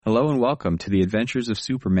Hello and welcome to the Adventures of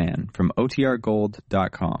Superman from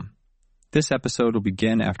OTRGold.com. This episode will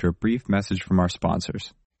begin after a brief message from our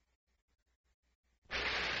sponsors.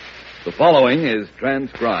 The following is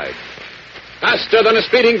transcribed. Faster than a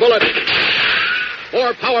speeding bullet.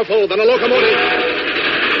 More powerful than a locomotive.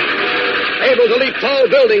 Able to leap tall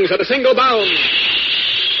buildings at a single bound.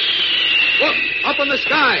 Look, up in the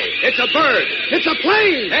sky. It's a bird. It's a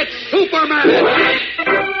plane. It's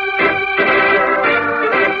Superman.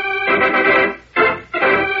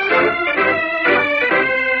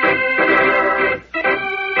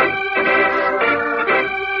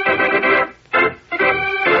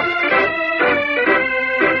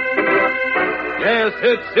 Yes,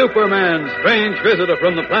 it's Superman, strange visitor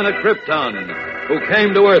from the planet Krypton, who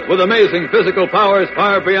came to Earth with amazing physical powers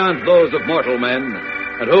far beyond those of mortal men,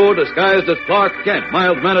 and who, disguised as Clark Kent,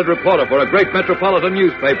 mild-mannered reporter for a great metropolitan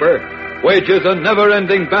newspaper, wages a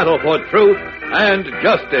never-ending battle for truth and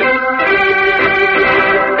justice.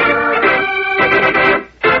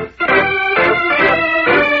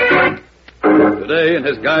 Today, in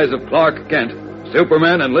his guise of Clark Kent,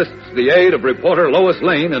 Superman enlists the aid of reporter Lois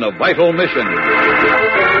Lane in a vital mission.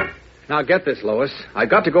 Now get this, Lois. I've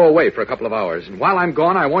got to go away for a couple of hours, and while I'm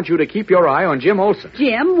gone, I want you to keep your eye on Jim Olsen.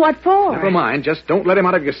 Jim, what for? Never mind. Just don't let him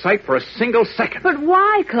out of your sight for a single second. But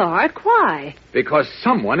why, Clark? Why? Because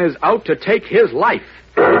someone is out to take his life.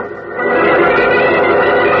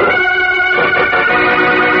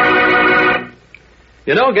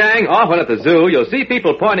 You know, gang, often at the zoo, you'll see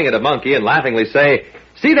people pointing at a monkey and laughingly say,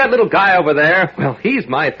 "See that little guy over there? Well, he's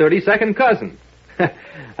my 32nd cousin."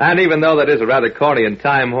 And even though that is a rather corny and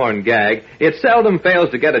time-worn gag, it seldom fails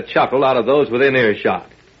to get a chuckle out of those within earshot.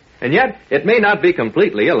 And yet, it may not be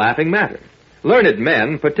completely a laughing matter. Learned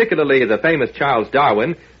men, particularly the famous Charles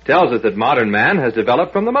Darwin, tells us that modern man has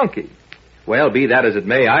developed from the monkey. Well, be that as it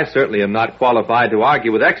may, I certainly am not qualified to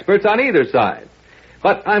argue with experts on either side.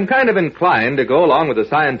 But I'm kind of inclined to go along with the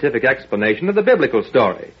scientific explanation of the biblical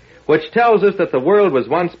story, which tells us that the world was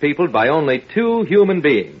once peopled by only two human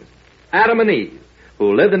beings, Adam and Eve,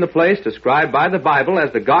 who lived in a place described by the Bible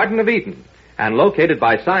as the Garden of Eden and located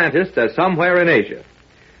by scientists as somewhere in Asia.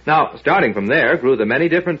 Now, starting from there grew the many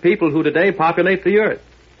different people who today populate the earth.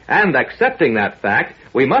 And accepting that fact,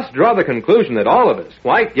 we must draw the conclusion that all of us,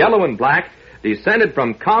 white, yellow, and black, descended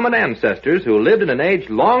from common ancestors who lived in an age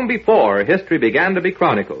long before history began to be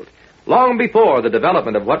chronicled, long before the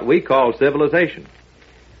development of what we call civilization.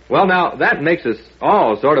 Well, now, that makes us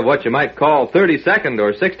all sort of what you might call 32nd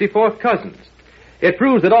or 64th cousins. It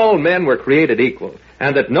proves that all men were created equal,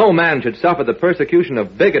 and that no man should suffer the persecution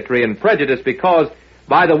of bigotry and prejudice because,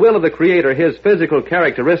 by the will of the Creator, his physical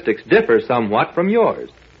characteristics differ somewhat from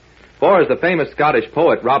yours. For, as the famous Scottish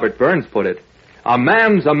poet Robert Burns put it, "A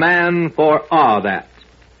man's a man for a' that."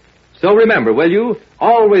 So remember, will you,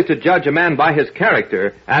 always to judge a man by his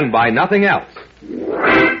character and by nothing else.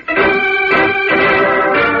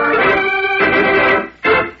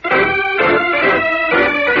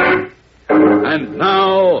 And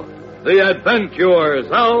now, the adventures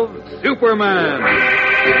of Superman.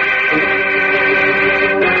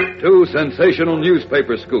 Two sensational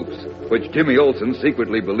newspaper scoops, which Jimmy Olsen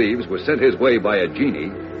secretly believes were sent his way by a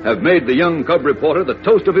genie, have made the young cub reporter the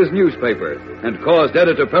toast of his newspaper and caused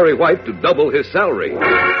editor Perry White to double his salary.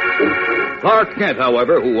 Clark Kent,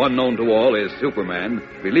 however, who unknown to all is Superman,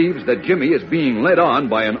 believes that Jimmy is being led on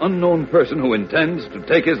by an unknown person who intends to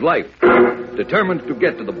take his life. Determined to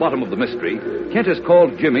get to the bottom of the mystery, Kent has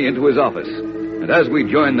called Jimmy into his office, and as we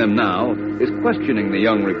join them now, is questioning the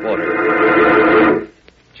young reporter.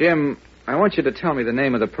 Jim, I want you to tell me the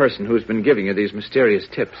name of the person who's been giving you these mysterious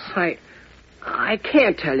tips. I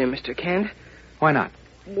can't tell you, Mr. Kent. Why not?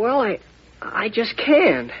 Well, I just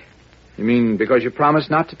can't. You mean because you promised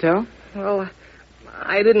not to tell? Well,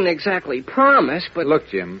 I didn't exactly promise, but... Look,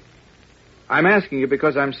 Jim, I'm asking you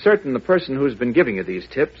because I'm certain the person who's been giving you these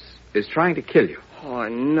tips is trying to kill you. Oh,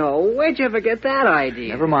 no. Where'd you ever get that idea?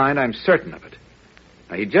 Never mind, I'm certain of it.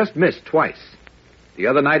 Now, he just missed twice. The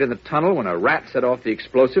other night in the tunnel when a rat set off the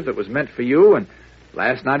explosive that was meant for you, and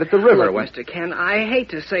last night at the river Look, when... Mr. Kent, I hate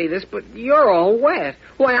to say this, but you're all wet.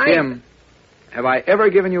 Why, Jim, have I ever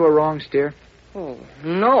given you a wrong steer? Oh,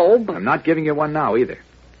 no, but... I'm not giving you one now, either.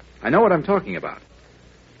 I know what I'm talking about.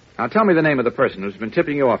 Now, tell me the name of the person who's been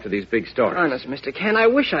tipping you off to these big stories. Honest, Mr. Kent, I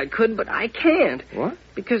wish I could, but I can't. What?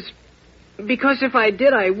 Because if I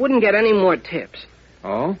did, I wouldn't get any more tips.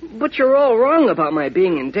 Oh? But you're all wrong about my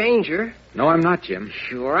being in danger. No, I'm not, Jim.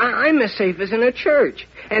 Sure, I'm as safe as in a church.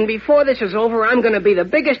 And before this is over, I'm going to be the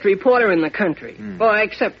biggest reporter in the country. Well,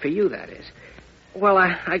 except for you, that is. Well,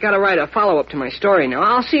 I gotta write a follow-up to my story now.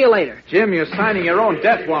 I'll see you later. Jim, you're signing your own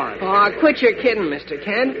death warrant. Oh, quit your kidding, Mr.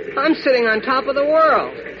 Kent. I'm sitting on top of the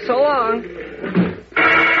world. So long.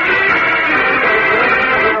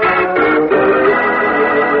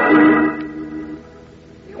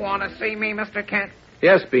 You want to see me, Mr. Kent?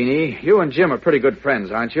 Yes, Beanie. You and Jim are pretty good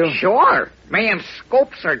friends, aren't you? Sure. Me and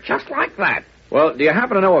Scopes are just like that. Well, do you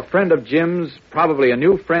happen to know a friend of Jim's, probably a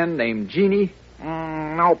new friend named Genie?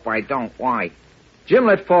 Nope, I don't. Why? Jim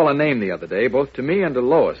let fall a name the other day, both to me and to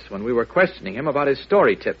Lois, when we were questioning him about his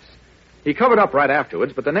story tips. He covered up right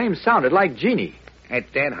afterwards, but the name sounded like Genie.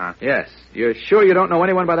 It did, huh? Yes. You're sure you don't know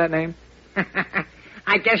anyone by that name?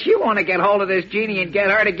 I guess you want to get hold of this Genie and get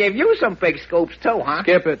her to give you some big scoops, too, huh?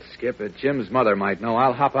 Skip it. Jim's mother might know.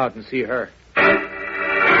 I'll hop out and see her.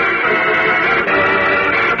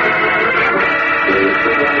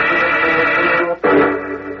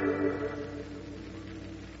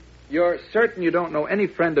 You're certain you don't know any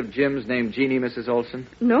friend of Jim's named Genie, Mrs. Olson?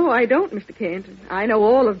 No, I don't, Mr. Canton. I know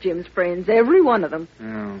all of Jim's friends, every one of them.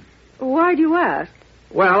 Oh. Why do you ask?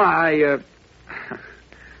 Well, I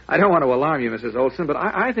don't want to alarm you, Mrs. Olson, but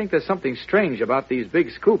I think there's something strange about these big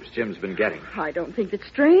scoops Jim's been getting. I don't think it's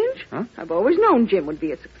strange. Huh? I've always known Jim would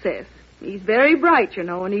be a success. He's very bright, you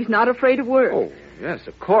know, and he's not afraid of work. Oh, yes,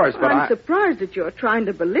 of course, but I'm surprised that you're trying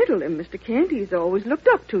to belittle him, Mr. Kent. He's always looked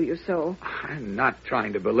up to you so. I'm not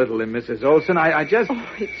trying to belittle him, Mrs. Olson. I just...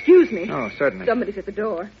 Oh, excuse me. Oh, certainly. Somebody's at the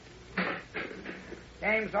door.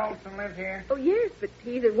 James Olson lives here. Oh, yes, but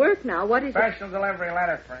he's at work now. What is it? Special delivery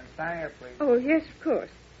letter for him. Sign here, please. Oh, yes, of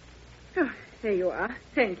course. Oh, there you are.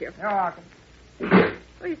 Thank you. You're welcome. Oh,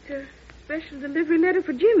 it's a special delivery letter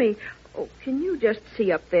for Jimmy. Oh, can you just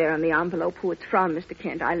see up there on the envelope who it's from, Mr.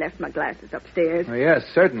 Kent? I left my glasses upstairs. Oh, yes,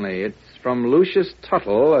 certainly. It's from Lucius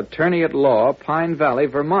Tuttle, attorney at law, Pine Valley,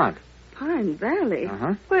 Vermont. Pine Valley?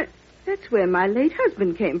 Uh-huh. But that's where my late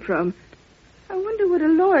husband came from. I wonder what a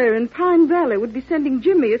lawyer in Pine Valley would be sending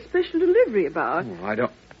Jimmy a special delivery about. Oh, I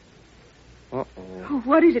don't... Uh-oh. Oh,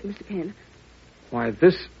 what is it, Mr. Kent? Why,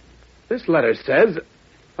 this letter says...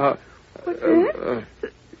 What's that?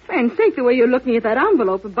 Land's sake, the way you're looking at that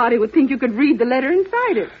envelope, a body would think you could read the letter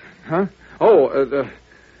inside it. Huh? Oh,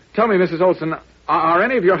 tell me, Mrs. Olson, are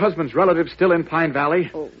any of your husband's relatives still in Pine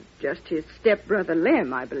Valley? Oh, just his stepbrother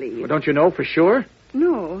Lem, I believe. Well, don't you know for sure?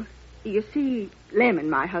 No. You see, Lem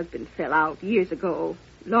and my husband fell out years ago,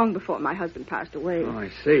 long before my husband passed away. Oh, I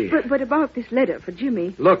see. But about this letter for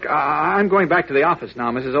Jimmy... Look, I'm going back to the office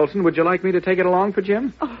now, Mrs. Olson. Would you like me to take it along for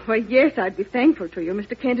Jim? Oh, well, yes, I'd be thankful to you,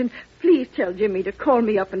 Mr. Kenton. Please tell Jimmy to call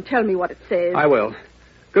me up and tell me what it says. I will.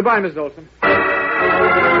 Goodbye, Mrs. Olson.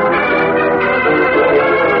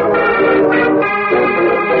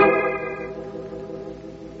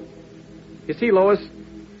 You see, Lois,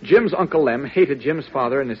 Jim's Uncle Lem hated Jim's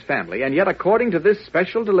father and his family, and yet according to this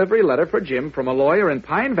special delivery letter for Jim from a lawyer in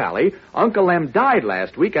Pine Valley, Uncle Lem died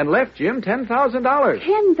last week and left Jim $10,000.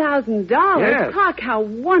 $10,000? Yes. Huck, how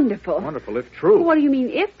wonderful. Wonderful, if true. What do you mean,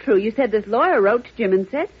 if true? You said this lawyer wrote to Jim and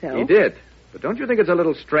said so. He did. But don't you think it's a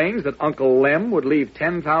little strange that Uncle Lem would leave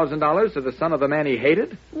 $10,000 to the son of the man he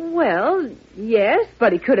hated? Well, yes,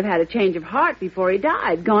 but he could have had a change of heart before he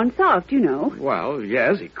died. Gone soft, you know. Well,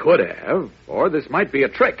 yes, he could have. Or this might be a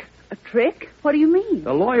trick. A trick? What do you mean?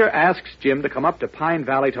 The lawyer asks Jim to come up to Pine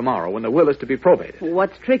Valley tomorrow when the will is to be probated.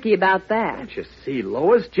 What's tricky about that? Don't you see,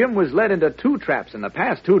 Lois? Jim was led into 2 traps in the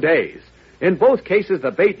past 2 days. In both cases,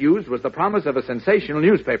 the bait used was the promise of a sensational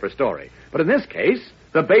newspaper story. But in this case,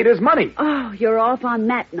 the bait is money. Oh, you're off on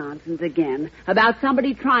that nonsense again. About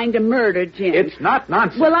somebody trying to murder Jim. It's not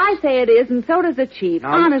nonsense. Well, I say it is, and so does the chief.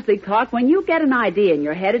 Now, honestly, Clark, when you get an idea in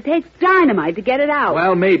your head, it takes dynamite to get it out.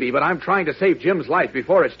 Well, maybe, but I'm trying to save Jim's life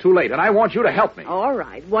before it's too late, and I want you to help me. All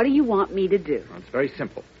right. What do you want me to do? Well, it's very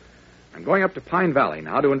simple. I'm going up to Pine Valley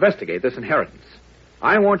now to investigate this inheritance.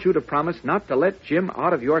 I want you to promise not to let Jim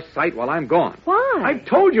out of your sight while I'm gone. Why? I've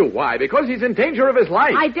told you why. Because he's in danger of his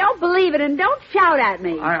life. I don't believe it, and don't shout at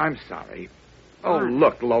me. I'm sorry. Oh, Fine.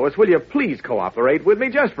 look, Lois, will you please cooperate with me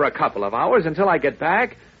just for a couple of hours until I get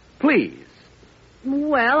back? Please.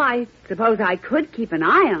 Well, I suppose I could keep an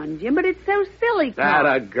eye on Jim, but it's so silly, Clark.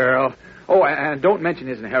 That a girl. Oh, and don't mention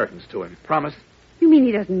his inheritance to him. Promise? You mean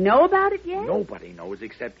he doesn't know about it yet? Nobody knows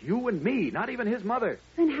except you and me, not even his mother.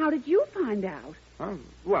 Then how did you find out?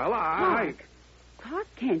 Well, Clark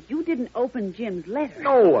Kent, you didn't open Jim's letter.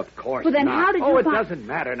 No, of course Well, then not. how did you Oh, it find... doesn't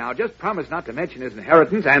matter now. Just promise not to mention his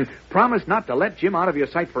inheritance and promise not to let Jim out of your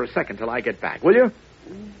sight for a second till I get back, will you?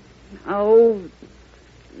 Oh,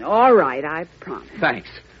 all right, I promise. Thanks.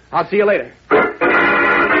 I'll see you later.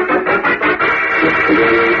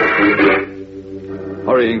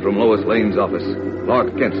 Hurrying from Lois Lane's office,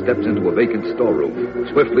 Clark Kent steps into a vacant storeroom,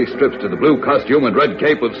 swiftly strips to the blue costume and red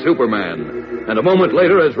cape of Superman, and a moment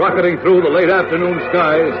later is rocketing through the late afternoon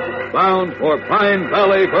skies, bound for Pine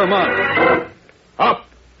Valley, Vermont. Up,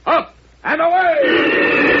 up, and away!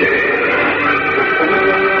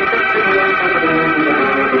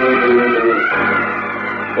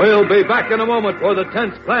 We'll be back in a moment for the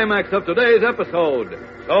tense climax of today's episode,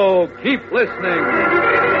 so keep listening.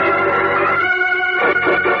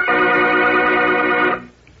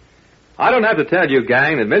 I don't have to tell you,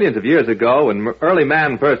 gang, that millions of years ago, when early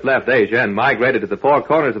man first left Asia and migrated to the four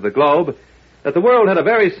corners of the globe, that the world had a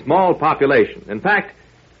very small population. In fact,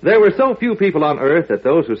 there were so few people on Earth that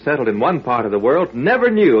those who settled in one part of the world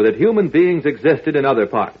never knew that human beings existed in other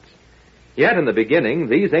parts. Yet in the beginning,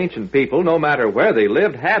 these ancient people, no matter where they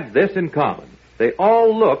lived, had this in common. They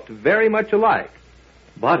all looked very much alike.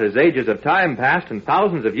 But as ages of time passed and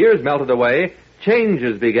thousands of years melted away,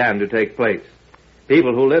 changes began to take place.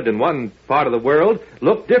 People who lived in one part of the world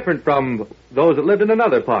looked different from those that lived in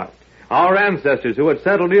another part. Our ancestors who had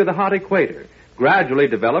settled near the hot equator gradually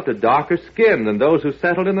developed a darker skin than those who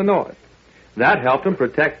settled in the north. That helped them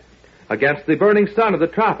protect against the burning sun of the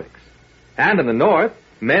tropics. And in the north,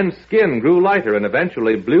 men's skin grew lighter and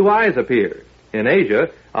eventually blue eyes appeared. In Asia,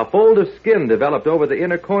 a fold of skin developed over the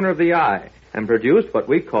inner corner of the eye and produced what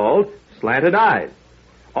we called slanted eyes.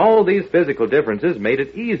 All these physical differences made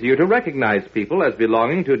it easier to recognize people as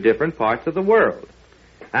belonging to different parts of the world.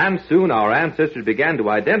 And soon our ancestors began to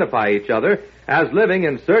identify each other as living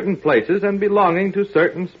in certain places and belonging to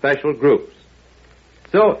certain special groups.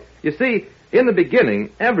 So, you see, in the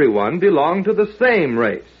beginning, everyone belonged to the same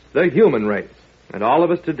race, the human race. And all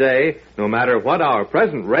of us today, no matter what our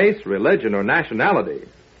present race, religion, or nationality,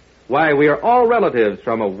 why, we are all relatives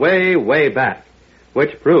from a way, way back,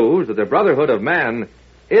 which proves that the brotherhood of man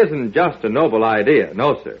isn't just a noble idea.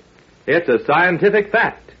 No, sir. It's a scientific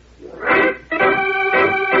fact.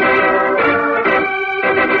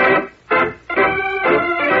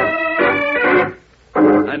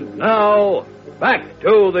 And now, back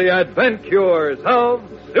to the adventures of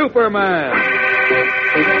Superman.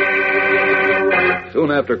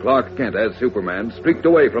 Soon after Clark Kent as Superman streaked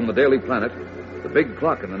away from the Daily Planet, the big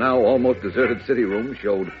clock in the now almost deserted city room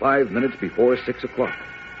showed 5 minutes before 6 o'clock.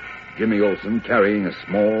 Jimmy Olsen, carrying a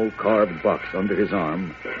small carved box under his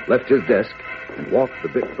arm, left his desk and walked a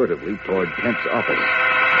bit furtively toward Kent's office.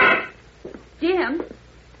 Jim,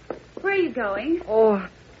 where are you going? Oh,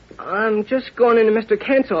 I'm just going into Mr.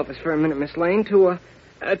 Kent's office for a minute, Miss Lane, to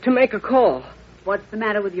make a call. What's the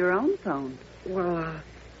matter with your own phone? Well,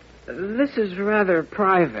 this is rather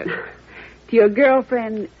private. To your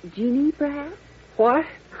girlfriend, Genie, perhaps? What?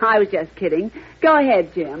 I was just kidding. Go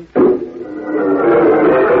ahead, Jim.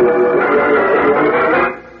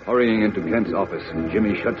 Hurrying into Kent's office,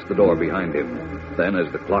 Jimmy shuts the door behind him. Then,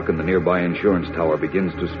 as the clock in the nearby insurance tower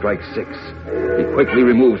begins to strike 6, he quickly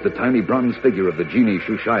removes the tiny bronze figure of the genie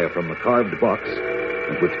Shushaya from the carved box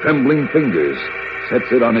and with trembling fingers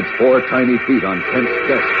sets it on its 4 tiny feet on Kent's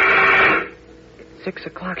desk. It's 6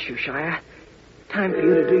 o'clock, Shushaya. Time for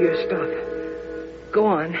you to do your stuff. Go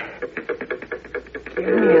on.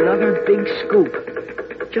 Give me another big scoop,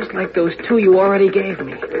 just like those 2 you already gave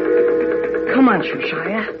me. Come on,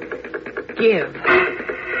 Shushaya. Give.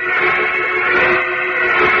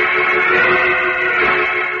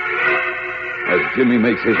 As Jimmy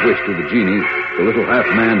makes his wish to the genie, the little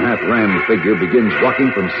half-man, half-ram figure begins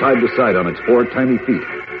rocking from side to side on its 4 tiny feet,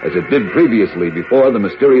 as it did previously before the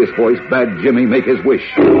mysterious voice bade Jimmy make his wish.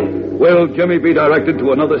 Will Jimmy be directed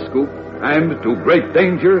to another scoop and to great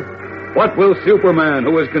danger? What will Superman,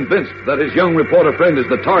 who is convinced that his young reporter friend is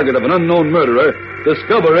the target of an unknown murderer,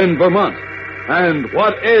 discover in Vermont? And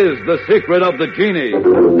what is the secret of the genie?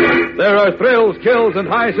 There are thrills, chills, and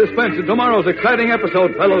high suspense in tomorrow's exciting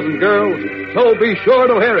episode, fellows and girls, so be sure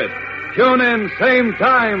to hear it. Tune in, same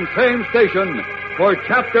time, same station, for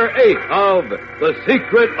Chapter 8 of The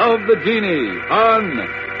Secret of the Genie on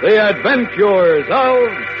The Adventures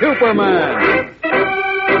of Superman.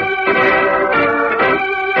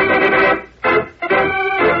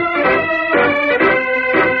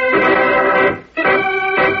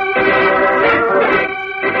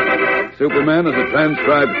 Superman is a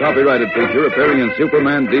transcribed copyrighted feature appearing in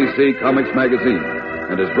Superman DC Comics magazine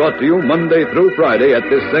and is brought to you Monday through Friday at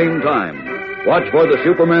this same time. Watch for the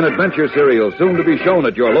Superman Adventure serial, soon to be shown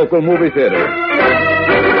at your local movie theater.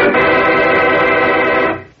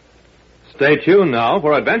 Stay tuned now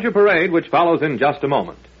for Adventure Parade, which follows in just a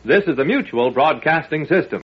moment. This is the Mutual Broadcasting System.